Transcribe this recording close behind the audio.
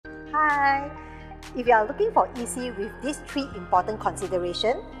Hi! If you are looking for EC with these three important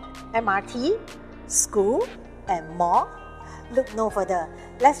considerations, MRT, school, and more, look no further.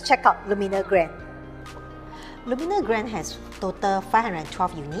 Let's check out luminagrand. luminagrand has total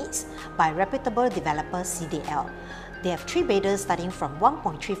 512 units by reputable developer CDL. They have 3 bedders starting from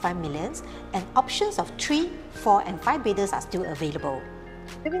 1.35 million and options of 3, 4 and 5 bedders are still available.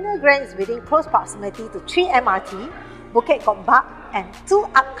 luminagrand is within close proximity to 3 MRT, Bukit Gombak and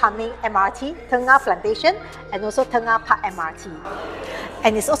 2 upcoming MRT, Tengah Plantation and also Tengah Park MRT.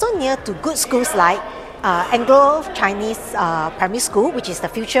 And it's also near to good schools like Anglo-Chinese Primary School, which is the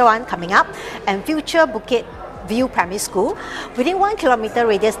future one coming up, and future Bukit View Primary School. Within 1 kilometer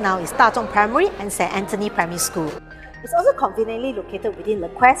radius now is Tazong Primary and St. Anthony Primary School. It's also conveniently located within the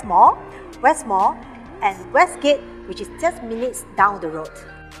Quest Mall, West Mall and Westgate, which is just minutes down the road.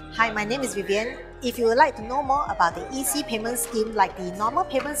 Hi, my name is Vivian. If you would like to know more about the EC payment scheme like the normal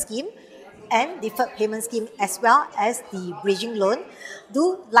payment scheme and deferred payment scheme as well as the bridging loan,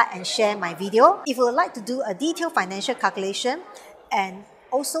 do like and share my video. If you would like to do a detailed financial calculation and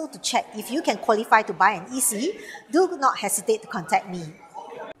also to check if you can qualify to buy an EC, do not hesitate to contact me.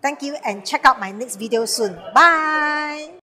 Thank you and check out my next video soon. Bye!